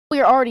We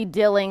are already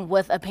dealing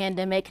with a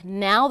pandemic,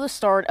 now the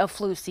start of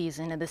flu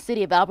season, and the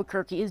city of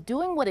Albuquerque is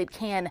doing what it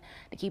can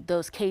to keep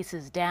those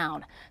cases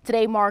down.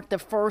 Today marked the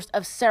first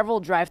of several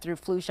drive-through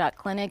flu shot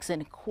clinics,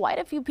 and quite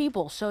a few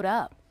people showed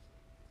up.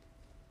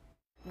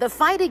 The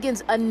fight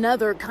against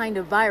another kind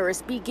of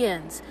virus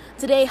begins.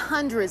 Today,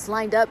 hundreds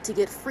lined up to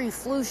get free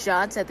flu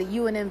shots at the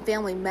UNM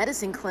Family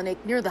Medicine Clinic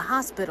near the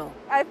hospital.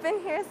 I've been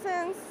here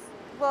since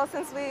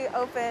we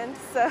opened,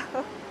 so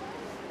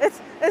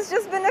it's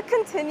just been a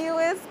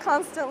continuous,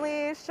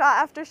 constantly shot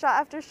after shot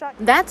after shot.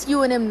 That's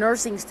UNM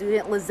nursing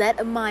student Lizette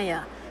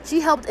Amaya. She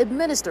helped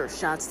administer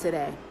shots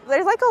today.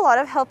 There's like a lot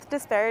of health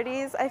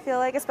disparities, I feel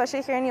like,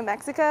 especially here in New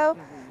Mexico.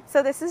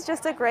 So this is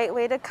just a great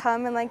way to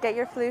come and get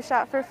your flu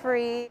shot for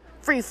free.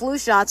 Free flu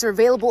shots are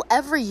available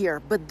every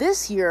year, but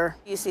this year,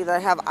 you see that I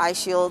have eye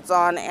shields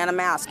on and a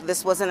mask.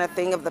 This wasn't a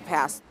thing of the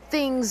past.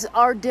 Things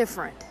are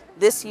different.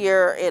 This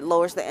year, it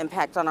lowers the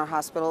impact on our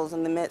hospitals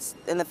in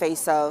the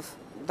face of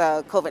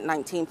the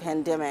COVID-19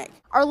 pandemic.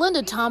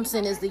 Arlinda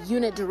Thompson is the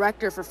unit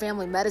director for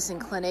Family Medicine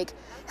Clinic.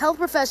 Health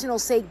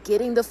professionals say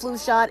getting the flu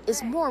shot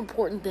is more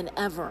important than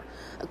ever.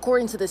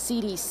 According to the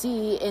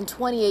CDC, in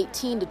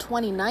 2018 to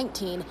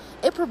 2019,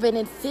 it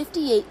prevented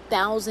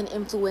 58,000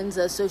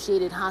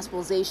 influenza-associated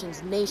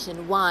hospitalizations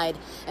nationwide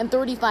and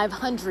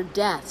 3,500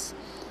 deaths.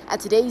 At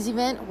today's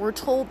event, we're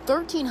told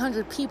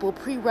 1,300 people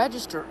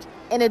pre-registered.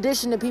 In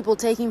addition to people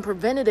taking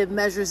preventative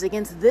measures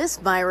against this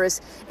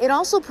virus, it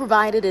also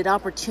provided an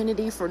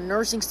opportunity for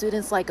nursing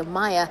students like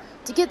Amaya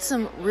to get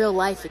some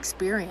real-life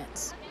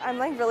experience. I'm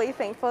really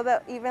thankful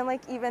that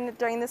even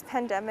during this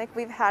pandemic,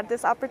 we've had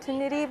this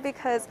opportunity,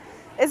 because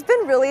it's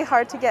been really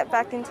hard to get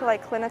back into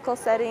clinical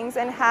settings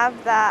and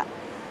have that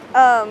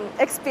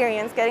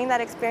experience, getting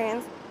that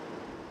experience.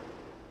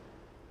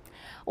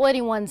 Well,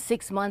 anyone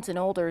 6 months and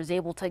older is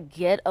able to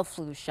get a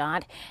flu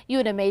shot.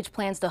 UNMH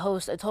plans to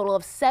host a total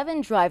of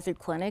 7 drive-through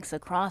clinics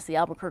across the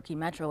Albuquerque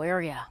metro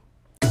area.